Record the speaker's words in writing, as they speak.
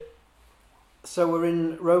So we're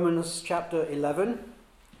in Romans chapter 11,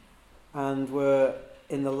 and we're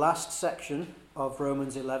in the last section of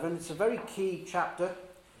Romans 11. It's a very key chapter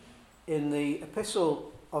in the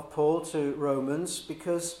epistle of Paul to Romans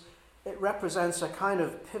because it represents a kind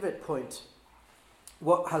of pivot point.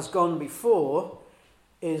 What has gone before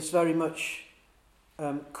is very much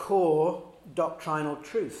core doctrinal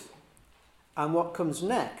truth, and what comes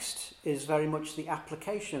next is very much the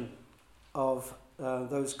application of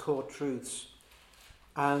those core truths.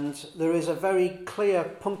 And there is a very clear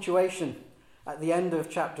punctuation at the end of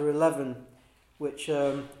chapter 11 which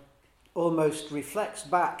almost reflects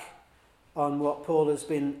back on what Paul has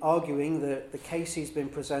been arguing, the case he's been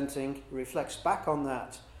presenting, reflects back on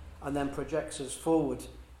that and then projects us forward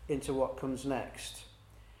into what comes next.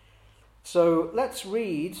 So let's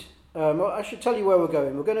read. I should tell you where we're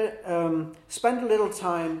going. We're going to spend a little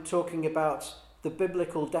time talking about the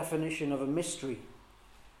biblical definition of a mystery.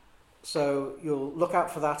 So you'll look out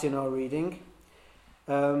for that in our reading.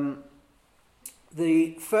 The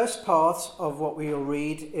first part of what we will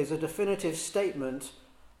read is a definitive statement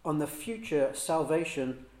on the future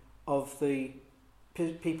salvation of the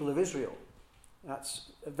people of Israel. That's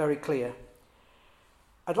very clear.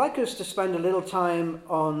 I'd like us to spend a little time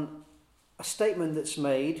on a statement that's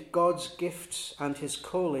made: God's gifts and his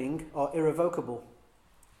calling are irrevocable.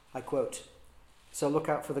 I quote. So look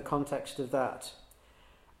out for the context of that.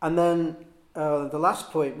 And then the last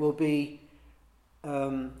point will be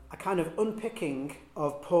a kind of unpicking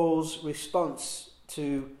of Paul's response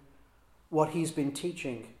to what he's been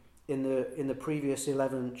teaching in the previous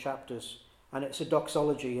 11 chapters. And it's a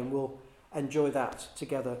doxology, and we'll enjoy that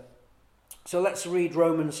together. So let's read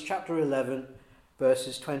Romans chapter 11,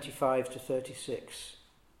 verses 25 to 36.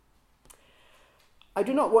 I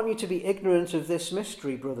do not want you to be ignorant of this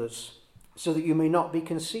mystery, brothers, so that you may not be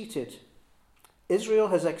conceited. Israel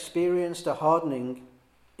has experienced a hardening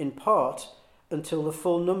in part until the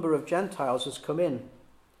full number of Gentiles has come in.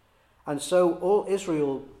 And so all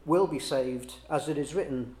Israel will be saved, as it is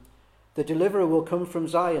written, the deliverer will come from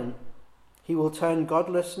Zion. He will turn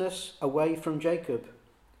godlessness away from Jacob.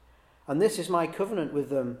 And this is my covenant with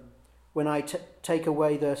them when I take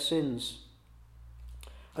away their sins.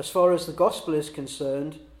 As far as the gospel is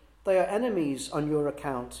concerned, they are enemies on your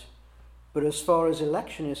account. But as far as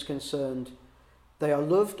election is concerned, they are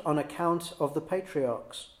loved on account of the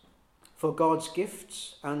patriarchs, for God's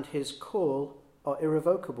gifts and his call are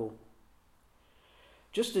irrevocable.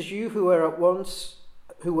 Just as you who were at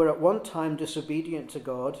one time disobedient to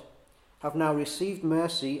God have now received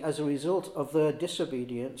mercy as a result of their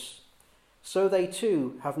disobedience, so they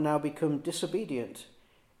too have now become disobedient,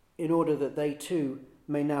 in order that they too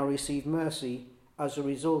may now receive mercy as a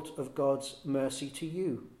result of God's mercy to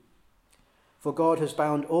you. For God has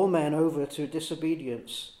bound all men over to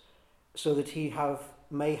disobedience, so that he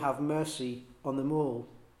may have mercy on them all.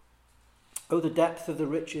 O the depth of the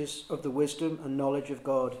riches of the wisdom and knowledge of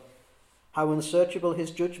God! How unsearchable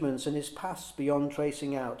his judgments and his paths beyond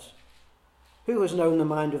tracing out! Who has known the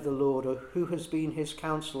mind of the Lord, or who has been his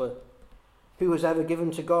counselor? Who has ever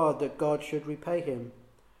given to God that God should repay him?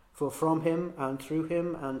 For from him and through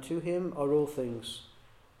him and to him are all things.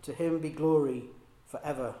 To him be glory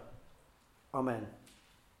forever. Amen.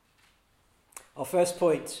 Our first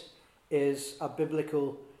point is a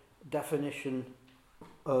biblical definition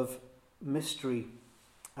of mystery,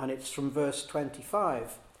 and it's from verse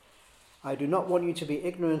 25. I do not want you to be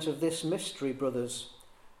ignorant of this mystery, brothers,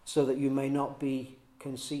 so that you may not be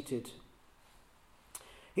conceited.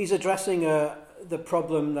 He's addressing the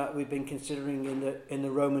problem that we've been considering in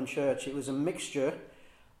the Roman church. It was a mixture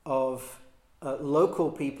of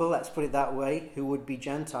local people, let's put it that way, who would be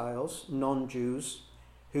Gentiles, non-Jews,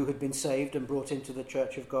 who had been saved and brought into the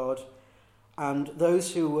church of God, and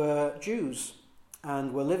those who were Jews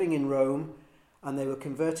and were living in Rome, and they were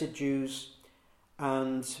converted Jews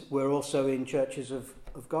and were also in churches of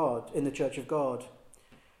God, in the church of God.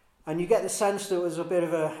 And you get the sense there was a bit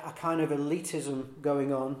of a kind of elitism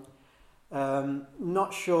going on.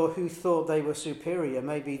 Not sure who thought they were superior.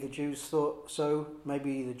 Maybe the Jews thought so,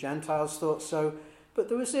 maybe the Gentiles thought so. But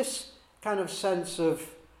there was this kind of sense of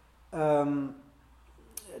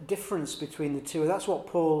difference between the two. That's what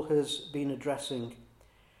Paul has been addressing.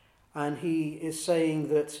 And he is saying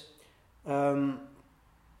that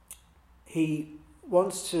he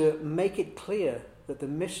wants to make it clear that the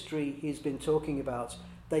mystery he's been talking about,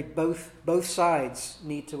 they both sides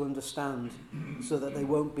need to understand, so that they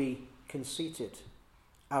won't be conceited,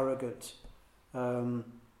 arrogant,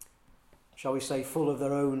 shall we say, full of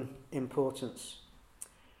their own importance.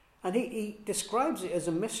 And he describes it as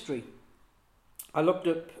a mystery. I looked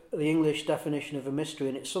up the English definition of a mystery,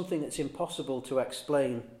 and it's something that's impossible to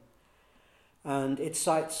explain. And it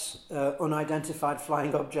cites unidentified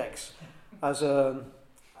flying objects as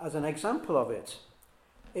an example of it.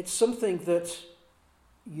 It's something that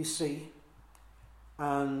you see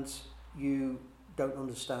and you don't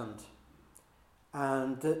understand.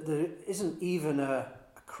 And there isn't even a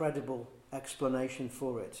credible explanation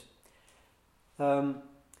for it.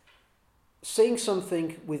 Seeing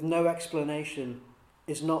something with no explanation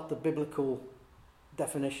is not the biblical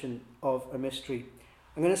definition of a mystery.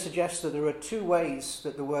 I'm going to suggest that there are two ways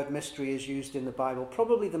that the word mystery is used in the Bible.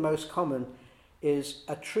 Probably the most common is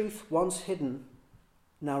a truth once hidden,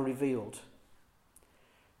 now revealed.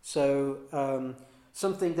 So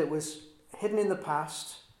something that was hidden in the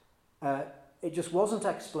past, it just wasn't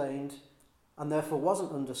explained and therefore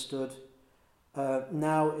wasn't understood,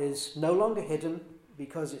 now is no longer hidden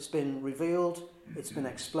because it's been revealed, it's been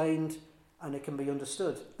explained, and it can be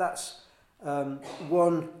understood. That's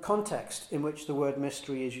one context in which the word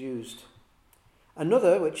mystery is used.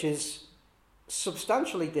 Another, which is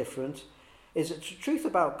substantially different, is a truth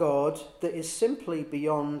about God that is simply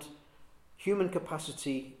beyond human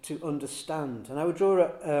capacity to understand. And I would draw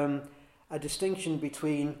a distinction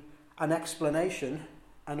between an explanation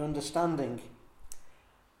and understanding.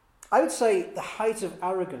 I would say the height of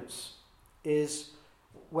arrogance is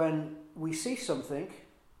when we see something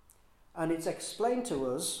and it's explained to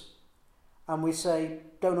us and we say,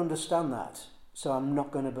 don't understand that, so I'm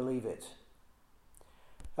not going to believe it.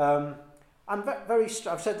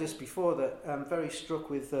 I've said this before, that I'm very struck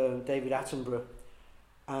with David Attenborough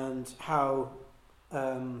and how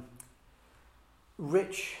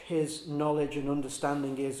rich his knowledge and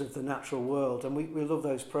understanding is of the natural world. And we love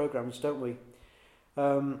those programs, don't we?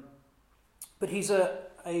 But he's a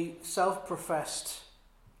self-professed,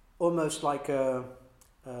 almost like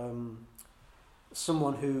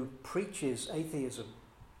someone who preaches atheism.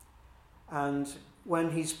 And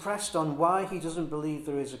when he's pressed on why he doesn't believe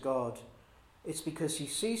there is a God, it's because he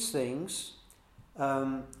sees things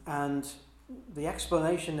and the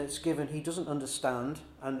explanation that's given he doesn't understand,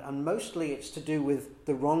 and mostly it's to do with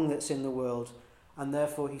the wrong that's in the world, and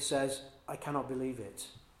therefore he says, I cannot believe it.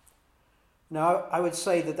 Now, I would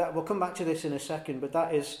say that we'll come back to this in a second, but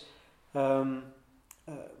that is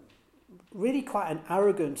really quite an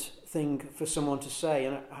arrogant thing for someone to say,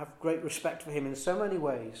 and I have great respect for him in so many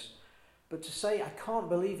ways. But to say, I can't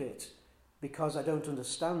believe it because I don't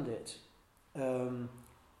understand it,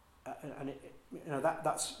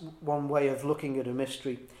 that's one way of looking at a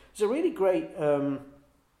mystery. There's a really great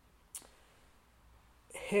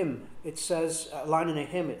hymn. It says, a line in a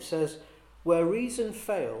hymn, it says, where reason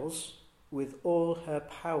fails with all her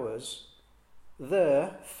powers,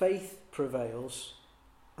 there faith prevails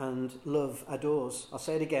and love adores. I'll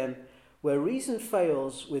say it again. Where reason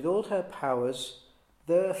fails with all her powers,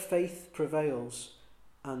 there faith prevails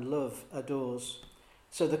and love adores.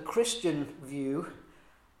 So the Christian view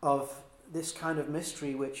of this kind of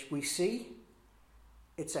mystery, which we see,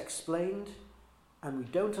 it's explained, and we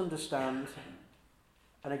don't understand.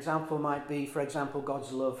 An example might be, for example,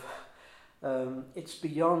 God's love. It's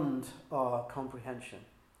beyond our comprehension.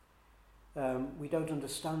 We don't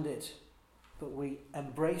understand it, but we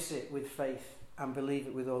embrace it with faith and believe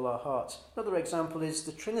it with all our hearts. Another example is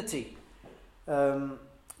the Trinity.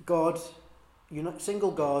 God,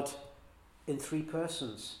 single God in three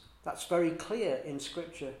persons. That's very clear in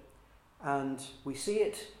Scripture, and we see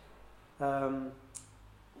it.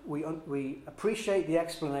 We appreciate the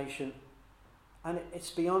explanation, and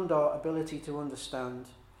it's beyond our ability to understand,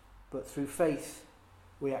 but through faith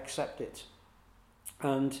we accept it.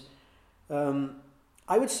 And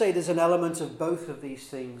I would say there's an element of both of these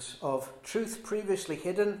things, of truth previously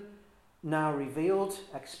hidden, now revealed,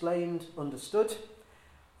 explained, understood,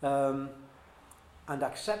 and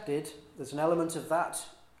accepted. There's an element of that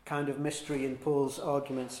kind of mystery in Paul's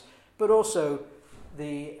arguments, but also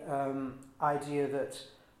the idea that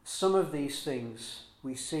some of these things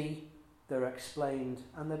we see, they're explained,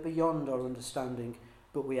 and they're beyond our understanding,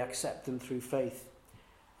 but we accept them through faith.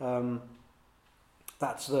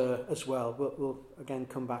 That's there as well. We'll again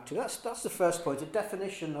come back to that's the first point, a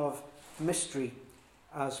definition of mystery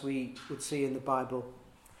as we would see in the Bible.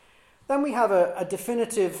 Then we have a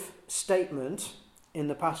definitive statement in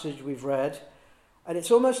the passage we've read, and it's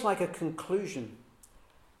almost like a conclusion,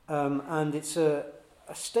 and it's a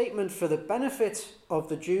statement for the benefit of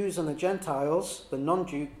the Jews and the Gentiles, the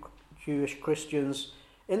non-Jewish Christians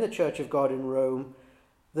in the Church of God in Rome,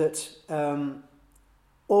 that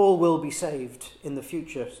all will be saved in the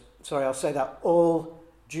future. Sorry, I'll say that. All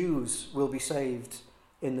Jews will be saved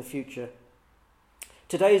in the future.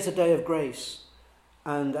 Today is a day of grace.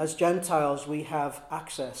 And as Gentiles, we have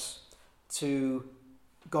access to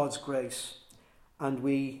God's grace, and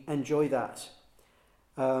we enjoy that.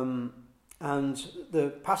 And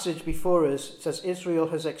the passage before us says Israel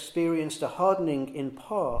has experienced a hardening in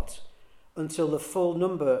part until the full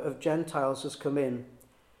number of Gentiles has come in,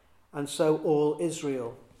 and so all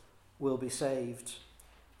Israel will be saved.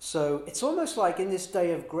 So it's almost like in this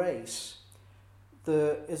day of grace,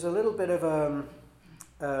 there is a little bit of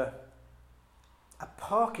a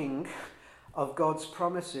parking of God's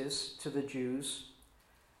promises to the Jews,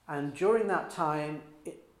 and during that time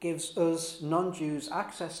it gives us non-Jews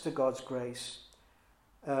access to God's grace.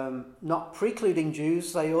 Not precluding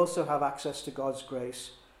Jews, they also have access to God's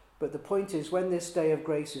grace, but the point is, when this day of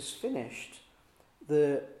grace is finished,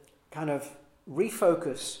 the kind of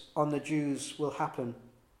refocus on the Jews will happen.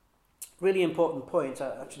 Really important point.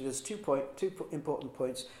 Actually, there's two important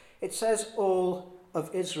points. It says all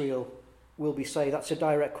of Israel will be saved. That's a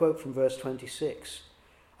direct quote from verse 26.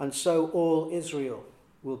 And so all Israel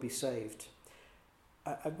will be saved.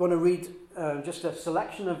 I want to read just a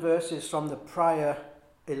selection of verses from the prior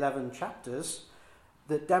 11 chapters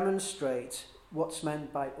that demonstrate what's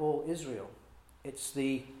meant by all Israel. It's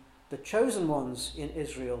the chosen ones in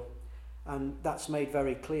Israel, and that's made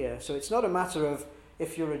very clear. So it's not a matter of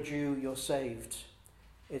if you're a Jew, you're saved.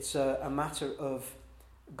 It's a matter of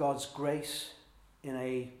God's grace in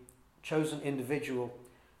a chosen individual,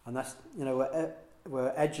 and that's,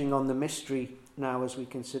 we're edging on the mystery now as we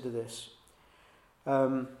consider this.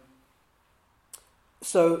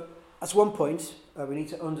 So that's one point. We need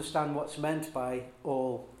to understand what's meant by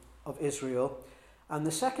all of Israel. And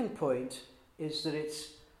the second point is that it's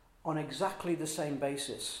on exactly the same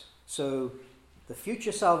basis. So the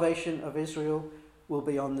future salvation of Israel will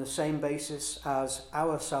be on the same basis as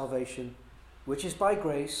our salvation, which is by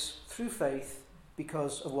grace through faith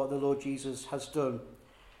because of what the Lord Jesus has done.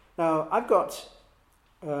 Now, I've got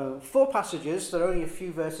 4 passages, they're only a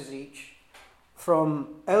few verses each,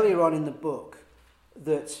 from earlier on in the book,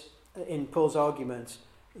 that in Paul's argument,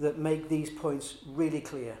 that make these points really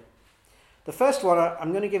clear. The first one,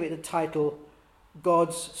 I'm going to give it the title,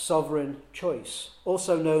 God's Sovereign Choice,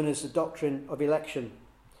 also known as the Doctrine of Election.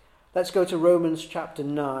 Let's go to Romans chapter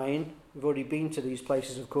 9. We've already been to these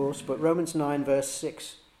places, of course, but Romans 9, verse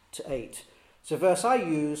 6 to 8. It's a verse I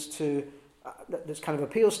use that kind of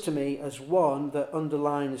appeals to me as one that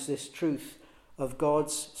underlines this truth of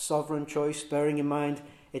God's sovereign choice, bearing in mind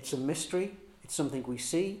it's a mystery, it's something we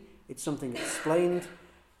see, it's something explained,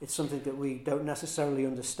 it's something that we don't necessarily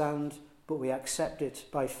understand, but we accept it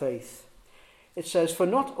by faith. It says, "For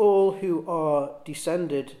not all who are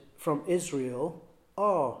descended from Israel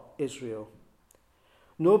are Israel,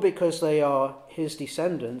 nor because they are his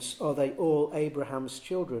descendants are they all Abraham's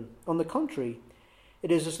children. On the contrary,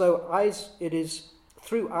 it is as though it is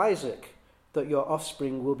through Isaac that your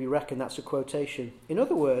offspring will be reckoned." That's a quotation. In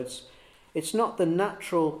other words, it's not the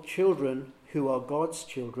natural children who are God's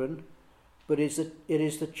children, but it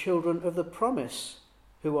is the children of the promise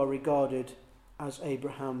who are regarded as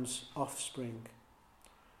Abraham's offspring.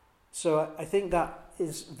 So I think that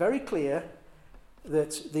is very clear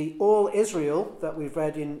that the all Israel that we've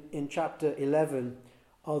read in chapter 11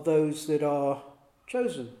 are those that are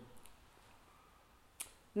chosen.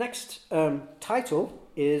 Next title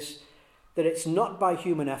is that it's not by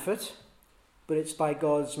human effort, but it's by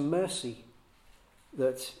God's mercy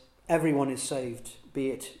that everyone is saved,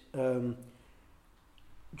 be it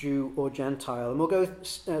Jew or Gentile. And we'll go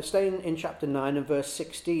staying in chapter 9 and verse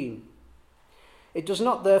 16. "It does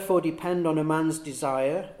not therefore depend on a man's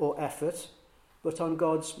desire or effort, but on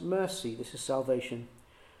God's mercy." This is salvation.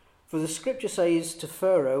 "For the scripture says to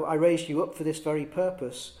Pharaoh, I raised you up for this very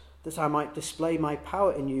purpose, that I might display my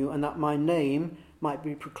power in you, and that my name might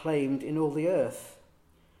be proclaimed in all the earth.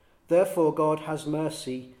 Therefore God has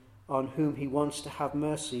mercy on whom he wants to have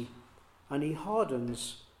mercy, and he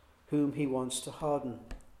hardens whom he wants to harden."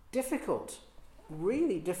 Difficult,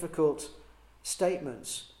 really difficult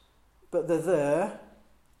statements, but they're there,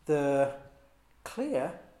 they're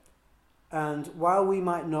clear, and while we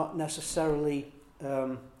might not necessarily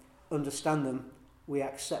understand them, we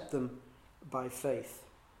accept them by faith.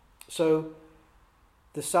 So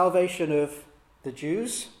the salvation of the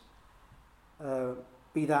Jews,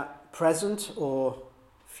 be that present or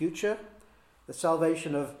future, the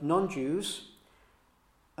salvation of non-Jews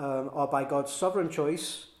are by God's sovereign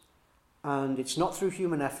choice, and it's not through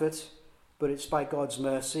human effort, but it's by God's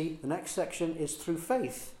mercy. The next section is through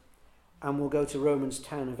faith, and we'll go to Romans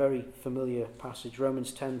 10, a very familiar passage,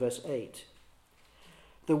 Romans 10 verse 8.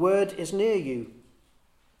 "The word is near you.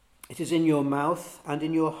 It is in your mouth and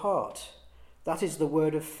in your heart. That is the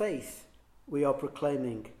word of faith we are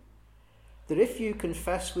proclaiming, that if you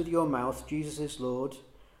confess with your mouth Jesus is Lord,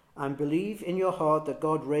 and believe in your heart that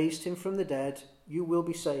God raised him from the dead, you will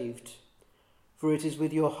be saved. For it is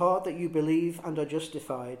with your heart that you believe and are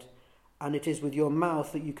justified, and it is with your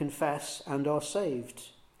mouth that you confess and are saved.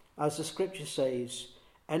 As the scripture says,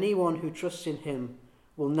 anyone who trusts in him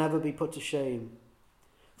will never be put to shame.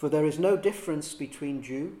 For there is no difference between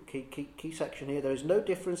Jew, key section here, there is no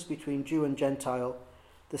difference between Jew and Gentile.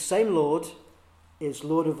 The same Lord is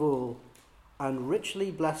Lord of all, and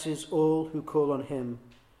richly blesses all who call on him.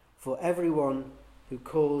 For everyone who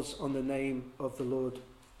calls on the name of the Lord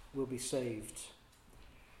will be saved.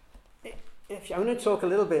 I'm going to talk a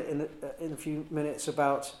little bit in a few minutes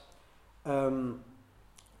about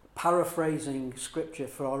paraphrasing scripture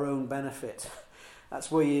for our own benefit.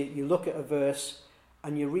 That's where you look at a verse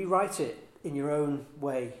and you rewrite it in your own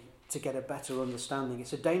way to get a better understanding.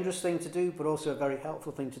 It's a dangerous thing to do, but also a very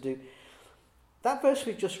helpful thing to do. That verse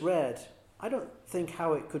we've just read, I don't think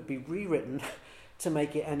how it could be rewritten to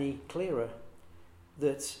make it any clearer.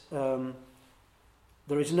 That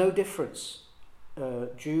there is no difference,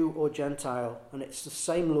 Jew or Gentile, and it's the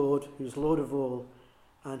same Lord who's Lord of all,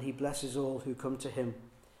 and he blesses all who come to him.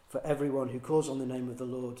 For everyone who calls on the name of the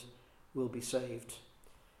Lord will be saved.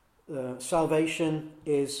 Salvation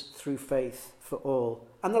is through faith for all.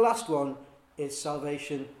 And the last one is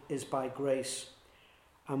salvation is by grace.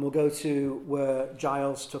 And we'll go to where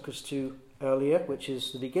Giles took us to earlier, which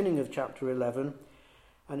is the beginning of chapter 11.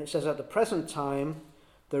 And it says, at the present time,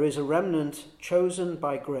 there is a remnant chosen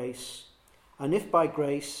by grace. And if by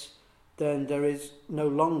grace, then it is no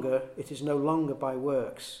longer by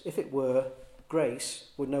works. If it were, grace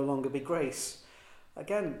would no longer be grace.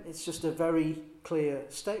 Again, it's just a very clear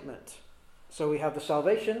statement. So we have the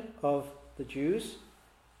salvation of the Jews,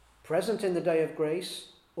 present in the day of grace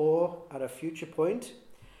or at a future point.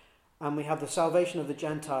 And we have the salvation of the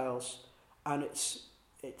Gentiles, and it's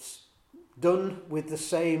done with the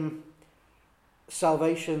same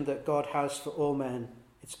salvation that God has for all men.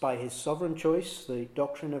 It's by his sovereign choice, the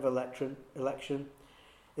doctrine of election.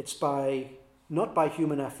 It's not by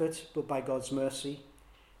human effort, but by God's mercy.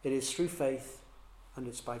 It is through faith, and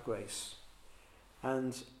it's by grace.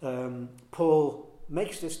 And Paul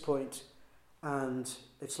makes this point, and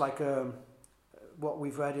it's like what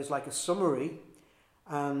we've read is like a summary,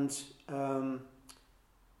 and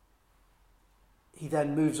he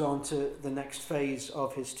then moves on to the next phase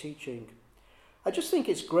of his teaching. I just think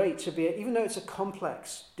it's great to be, even though it's a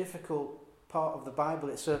complex, difficult part of the Bible,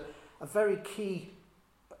 it's a very key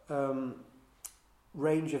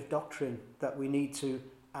range of doctrine that we need to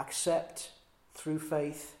accept through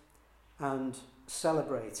faith and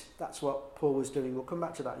celebrate. That's what Paul was doing. We'll come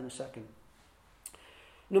back to that in a second.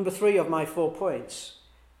 Number 3 of my 4 points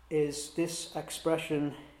is this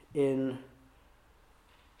expression in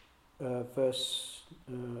verse,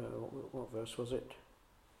 what verse was it?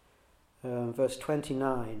 Verse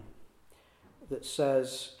 29, that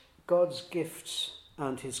says, God's gifts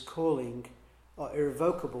and his calling are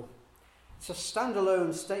irrevocable. It's a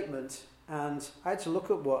standalone statement, and I had to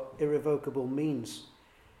look at what irrevocable means.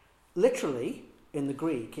 Literally, in the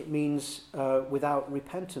Greek, it means without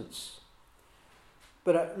repentance.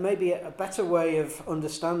 But maybe a better way of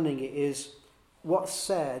understanding it is what's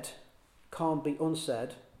said can't be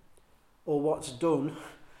unsaid, or what's done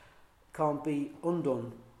can't be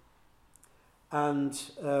undone. And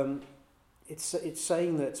it's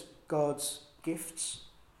saying that God's gifts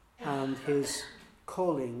and his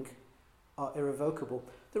calling are irrevocable.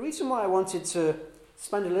 The reason why I wanted to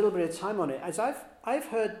spend a little bit of time on it is I've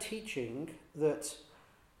heard teaching that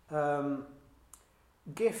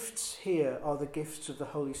gifts here are the gifts of the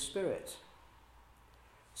Holy Spirit.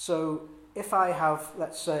 So if I have,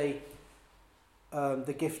 let's say,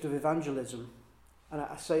 the gift of evangelism, and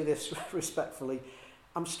I say this respectfully,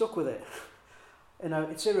 I'm stuck with it.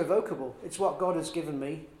 It's irrevocable. It's what God has given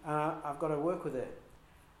me, and I've got to work with it.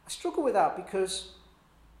 I struggle with that because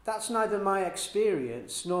that's neither my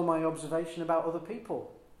experience nor my observation about other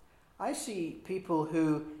people. I see people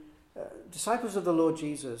who, disciples of the Lord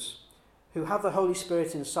Jesus, who have the Holy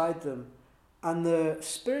Spirit inside them, and the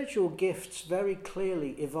spiritual gifts very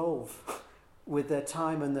clearly evolve with their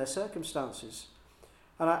time and their circumstances.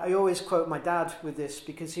 And I always quote my dad with this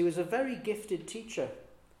because he was a very gifted teacher,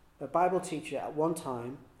 a Bible teacher at one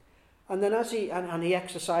time, and then as he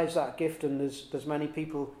exercised that gift, and there's many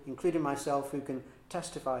people, including myself, who can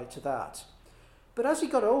testify to that. But as he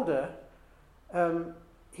got older,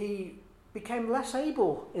 he became less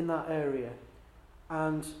able in that area,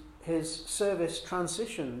 and his service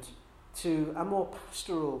transitioned to a more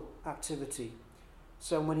pastoral activity.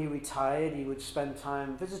 So when he retired, he would spend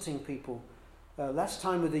time visiting people less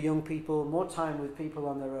time with the young people, more time with people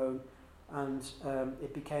on their own, and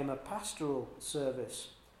it became a pastoral service.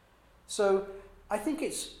 So I think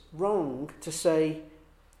it's wrong to say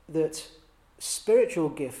that spiritual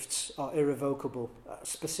gifts are irrevocable,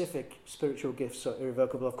 specific spiritual gifts are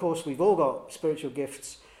irrevocable. Of course, we've all got spiritual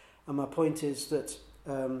gifts, and my point is that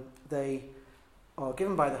they are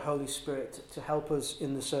given by the Holy Spirit to help us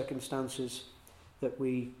in the circumstances that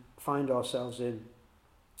we find ourselves in.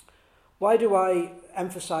 Why do I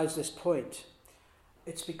emphasize this point?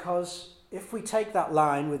 It's because if we take that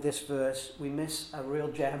line with this verse, we miss a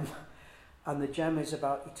real gem, and the gem is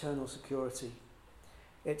about eternal security.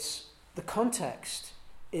 It's the context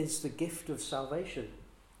is the gift of salvation.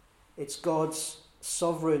 It's God's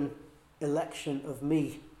sovereign election of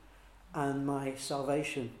me and my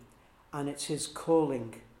salvation, and it's his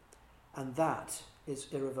calling, and that is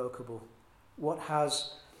irrevocable. What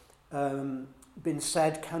has been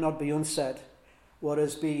said cannot be unsaid. What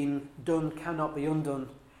has been done cannot be undone.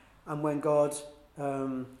 And when God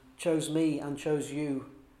chose me and chose you,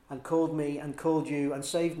 and called me and called you, and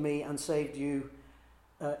saved me and saved you,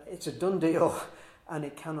 it's a done deal, and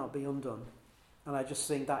it cannot be undone. And I just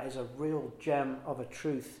think that is a real gem of a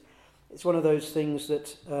truth. It's one of those things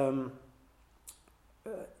that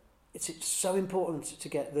it's so important to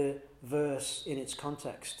get the verse in its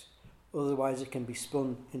context. Otherwise it can be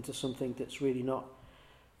spun into something that's really not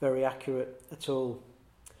very accurate at all.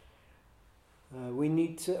 We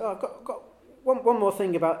need to... I've got one more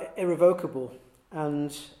thing about irrevocable.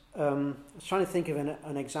 And I was trying to think of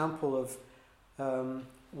an example of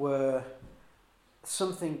where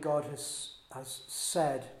something God has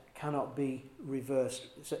said cannot be reversed.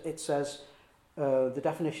 It says the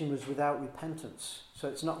definition was without repentance. So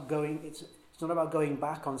it's not about going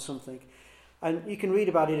back on something. And you can read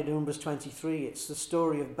about it in Numbers 23. It's the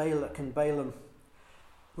story of Balak and Balaam.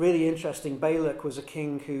 Really interesting. Balak was a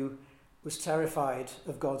king who was terrified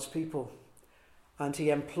of God's people. And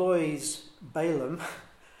he employs Balaam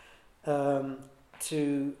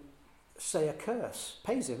to say a curse,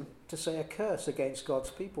 pays him to say a curse against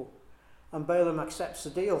God's people. And Balaam accepts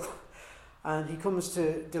the deal. And he comes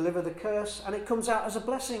to deliver the curse, and it comes out as a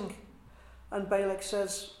blessing. And Balak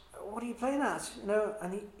says, "What are you playing at?"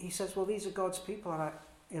 And he says, "Well, these are God's people,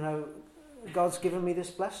 and God's given me this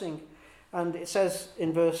blessing." And it says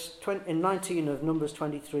in verse 19 of Numbers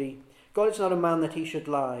 23, "God is not a man that he should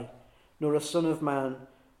lie, nor a son of man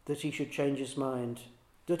that he should change his mind.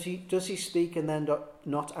 Does he speak and then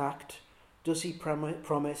not act? Does he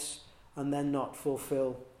promise and then not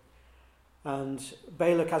fulfill?" And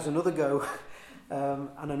Balak has another go,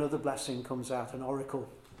 and another blessing comes out, an oracle.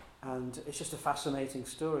 And it's just a fascinating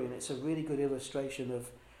story, and it's a really good illustration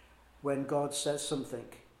of when God says something,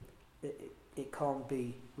 it can't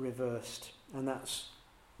be reversed. And that's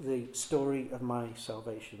the story of my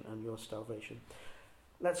salvation and your salvation.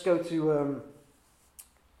 Let's go to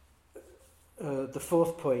the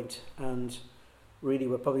fourth point, and really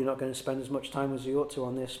we're probably not going to spend as much time as we ought to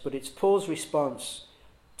on this, but it's Paul's response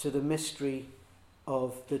to the mystery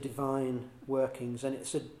of the divine workings, and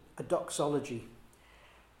it's a doxology.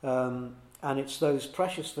 And it's those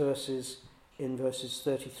precious verses in verses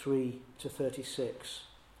 33 to 36.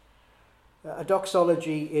 A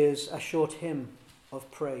doxology is a short hymn of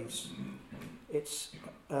praise. It's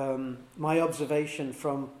my observation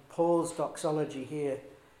from Paul's doxology here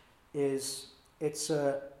is it's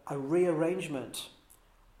a rearrangement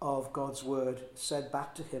of God's word said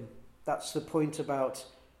back to him. That's the point about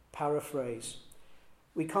paraphrase.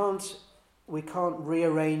 We can't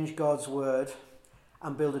rearrange God's word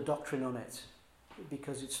and build a doctrine on it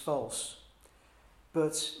because it's false.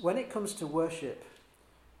 But when it comes to worship,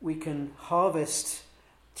 we can harvest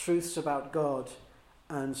truths about God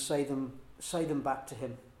and say them back to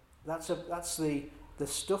him. That's the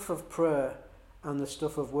stuff of prayer and the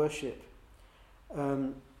stuff of worship.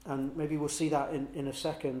 And maybe we'll see that in a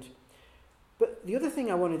second. But the other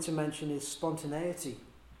thing I wanted to mention is spontaneity.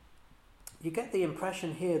 You get the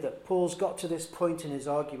impression here that Paul's got to this point in his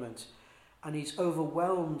argument and he's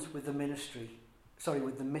overwhelmed with the mystery.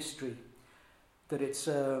 That it's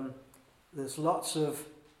there's lots of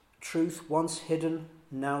truth once hidden,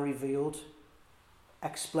 now revealed,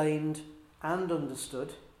 explained and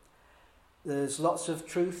understood. There's lots of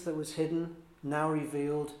truth that was hidden, now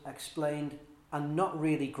revealed, explained, and not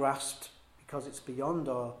really grasped because it's beyond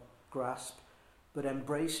our grasp, but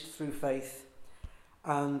embraced through faith.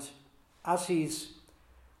 And as he's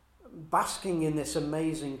basking in this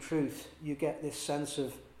amazing truth, you get this sense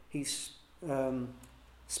of he's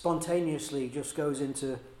spontaneously just goes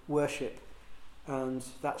into worship. And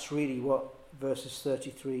that's really what verses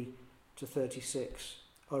 33 to 36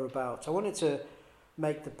 are about. I wanted to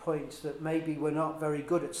make the point that maybe we're not very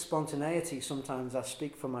good at spontaneity sometimes. I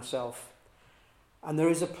speak for myself. And there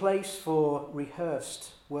is a place for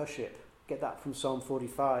rehearsed worship. Get that from Psalm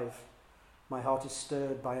 45. My heart is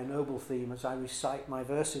stirred by a noble theme as I recite my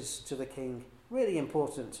verses to the King. Really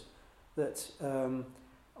important that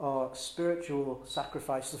our spiritual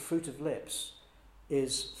sacrifice, the fruit of lips,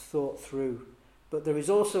 is thought through. But there is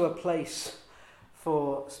also a place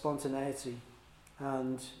for spontaneity.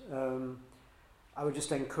 And I would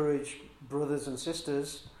just encourage brothers and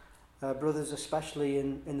sisters, brothers especially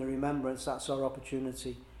in the remembrance, that's our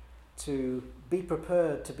opportunity, to be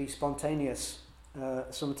prepared to be spontaneous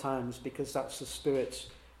sometimes, because that's the Spirit's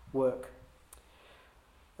work.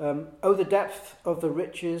 Oh, the depth of the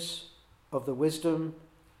riches of the wisdom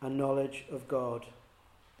and knowledge of God.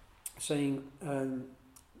 Saying,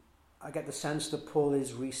 I get the sense that Paul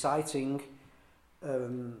is reciting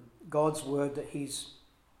God's word that he's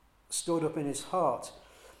stored up in his heart.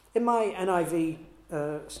 In my NIV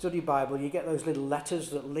study Bible, you get those little letters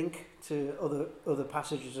that link to other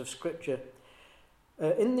passages of Scripture.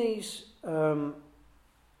 In these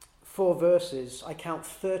 4 verses, I count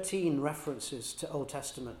 13 references to Old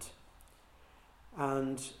Testament.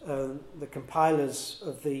 And the compilers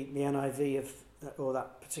of the NIV, or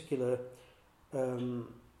that particular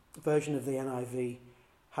version of the NIV,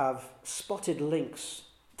 have spotted links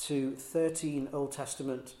to 13 Old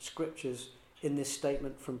Testament scriptures in this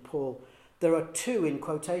statement from Paul. There are 2 in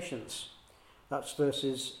quotations. That's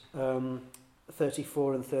verses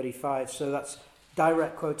 34 and 35. So that's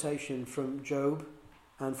direct quotation from Job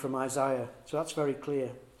and from Isaiah. So that's very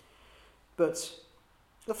clear. But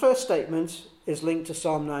the first statement is linked to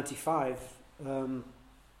Psalm 95,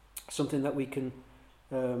 something that we can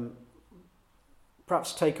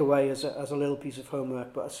perhaps take away as a little piece of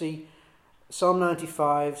homework. But I see Psalm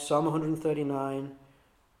 95, Psalm 139,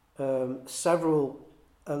 several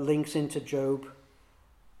links into Job,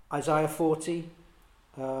 Isaiah 40,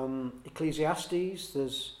 Ecclesiastes,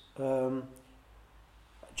 there's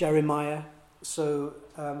Jeremiah. So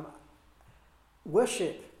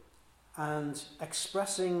worship and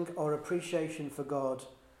expressing our appreciation for God,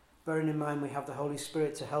 bearing in mind we have the Holy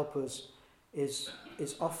Spirit to help us, is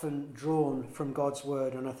often drawn from God's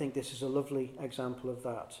word, and I think this is a lovely example of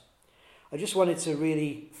that. I just wanted to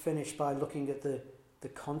really finish by looking at the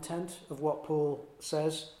content of what Paul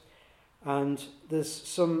says, and there's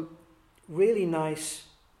some really nice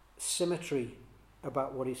symmetry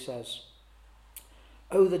about what he says.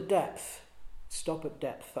 Oh, the depth. Stop at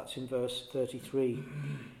depth, that's in verse 33.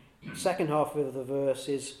 Second half of the verse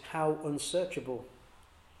is how unsearchable.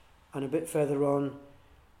 And a bit further on,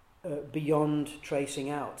 beyond tracing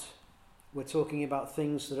out. We're talking about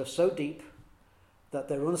things that are so deep that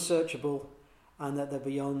they're unsearchable and that they're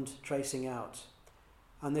beyond tracing out.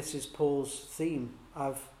 And this is Paul's theme.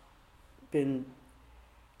 I've been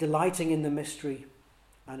delighting in the mystery,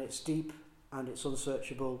 and it's deep and it's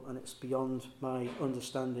unsearchable and it's beyond my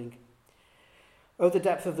understanding. Oh, the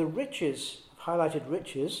depth of the riches. I've highlighted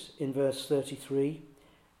riches in verse 33.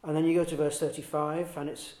 And then you go to verse 35, and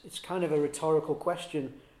it's kind of a rhetorical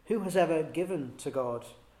question. Who has ever given to God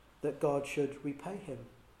that God should repay him?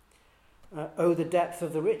 Oh, the depth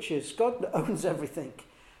of the riches. God owns everything.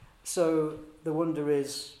 So the wonder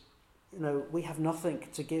is, we have nothing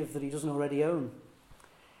to give that he doesn't already own.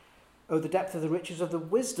 Oh, the depth of the riches of the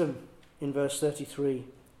wisdom in verse 33.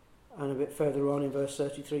 And a bit further on in verse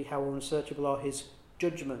 33, how unsearchable are his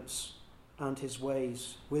judgments and his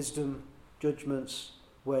ways. Wisdom, judgments,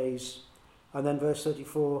 ways. And then verse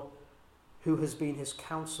 34, who has been his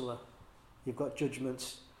counsellor? You've got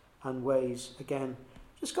judgments and ways again.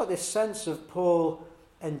 Just got this sense of Paul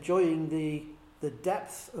enjoying the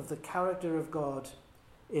depth of the character of God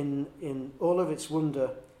in all of its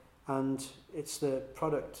wonder, and it's the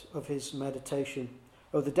product of his meditation.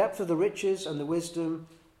 Oh, the depth of the riches and the wisdom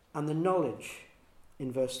and the knowledge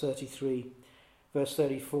in verse 33. Verse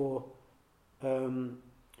 34,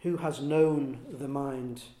 who has known the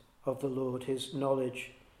mind of the Lord? His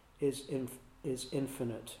knowledge is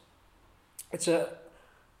infinite. It's a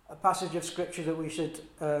passage of Scripture that we should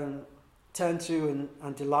turn to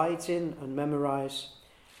and delight in and memorize.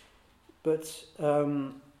 But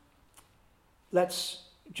let's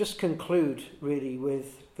just conclude really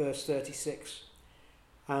with verse 36.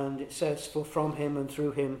 And it says, for from him and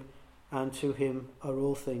through him and to him are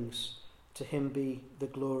all things. To him be the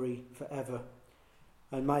glory forever.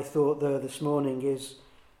 And my thought there this morning is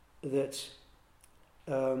that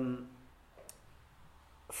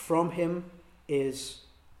from him is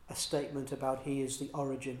a statement about he is the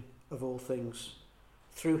origin of all things.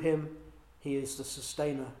 Through him, he is the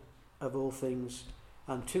sustainer of all things.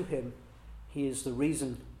 and to him he is the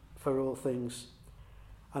reason for all things.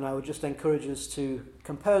 And I would just encourage us to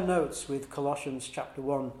compare notes with Colossians chapter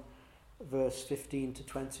 1, verse 15 to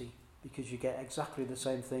 20, because you get exactly the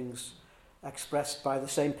same things expressed by the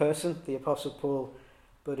same person, the Apostle Paul,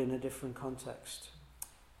 but in a different context.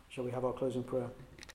 Shall we have our closing prayer?